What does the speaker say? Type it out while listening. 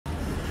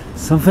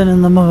Something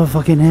in the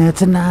motherfucking air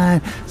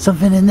tonight.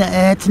 Something in the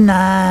air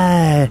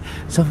tonight.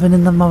 Something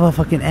in the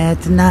motherfucking air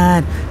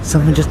tonight.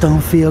 Something just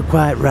don't feel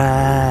quite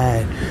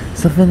right.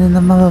 Something in the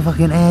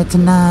motherfucking air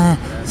tonight.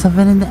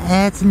 Something in the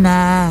air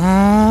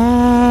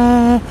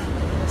tonight.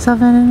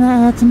 Something in the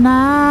air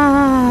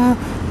tonight.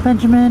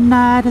 Benjamin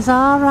Knight is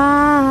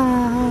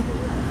alright.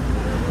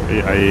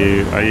 Are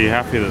you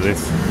happy that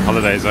this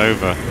holiday is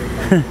over?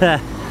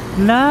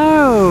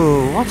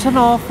 No! What an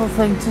awful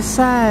thing to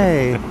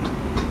say.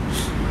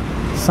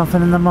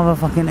 Something in the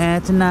motherfucking air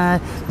tonight.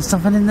 There's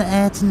something in the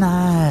air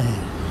tonight.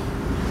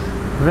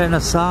 I've written a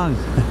song.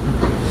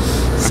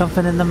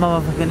 Something in the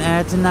motherfucking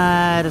air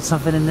tonight. There's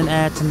something in the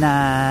air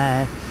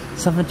tonight.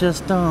 Something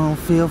just don't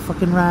feel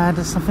fucking right.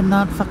 There's something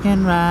not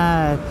fucking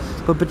right.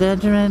 But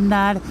Benjamin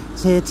Knight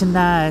is here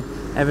tonight.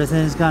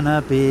 Everything's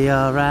gonna be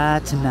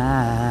alright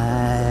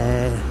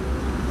tonight.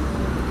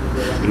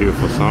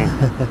 Beautiful song.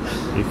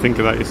 You think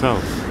of that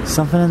yourself?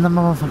 Something in the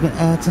motherfucking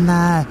air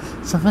tonight.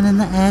 Something in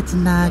the air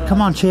tonight.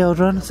 Come on,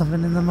 children.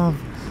 Something in the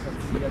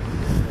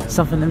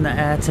Something in the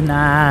air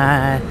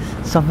tonight.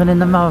 Something in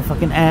the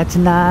motherfucking air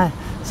tonight.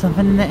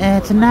 Something in the air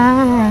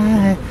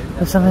tonight.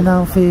 But something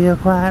don't feel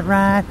quite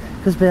right.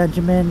 Cause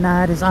Benjamin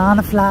Knight is on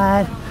a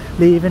flight,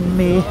 leaving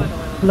me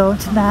alone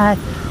tonight.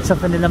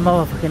 Something in the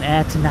motherfucking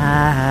air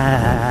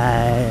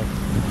tonight.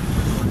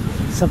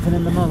 Something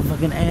in the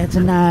motherfucking air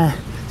tonight.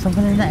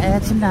 Something in the air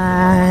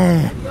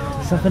tonight.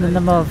 Something in the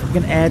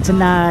motherfucking air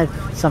tonight.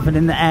 Something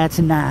in the air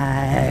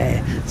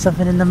tonight.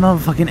 Something in the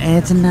motherfucking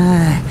air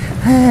tonight.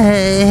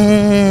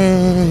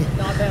 Hey.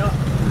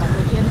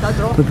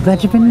 But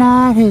Benjamin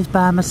Knight is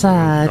by my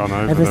side.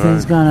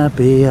 Everything's gonna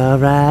be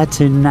alright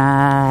tonight.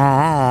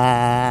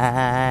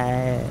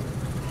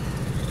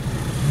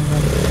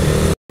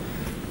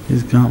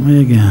 He's got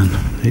me again.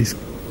 He's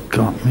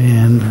got me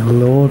in,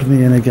 lured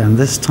me in again.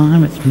 This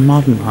time it's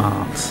modern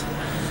art.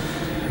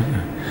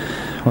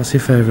 What's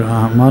your favourite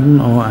art, modern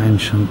or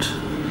ancient?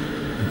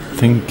 I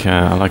think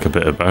I like a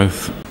bit of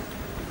both.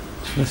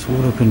 This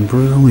would have been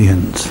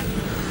brilliant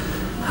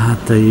had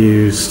they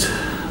used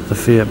the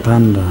Fiat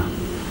Panda.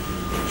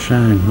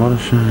 Shame, what a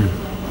shame.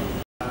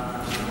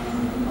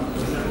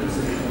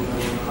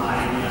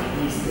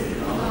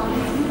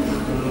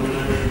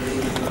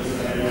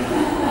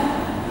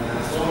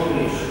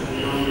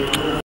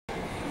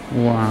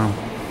 Wow.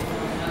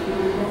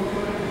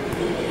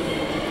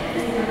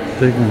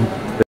 Big one.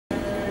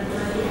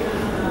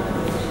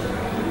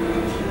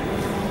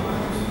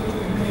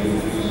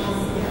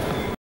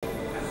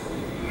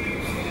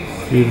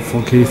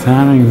 Beautiful Keith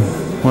Haring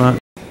work.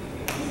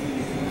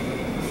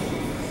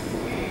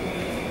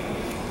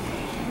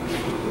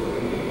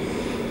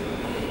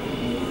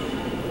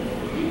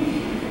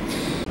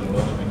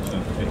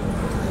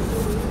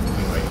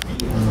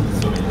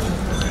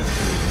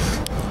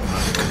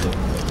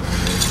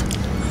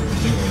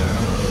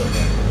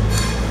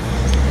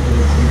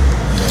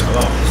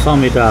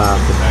 Somidad.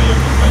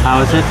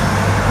 How is it?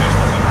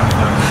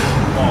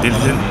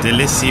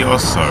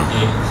 Delicioso.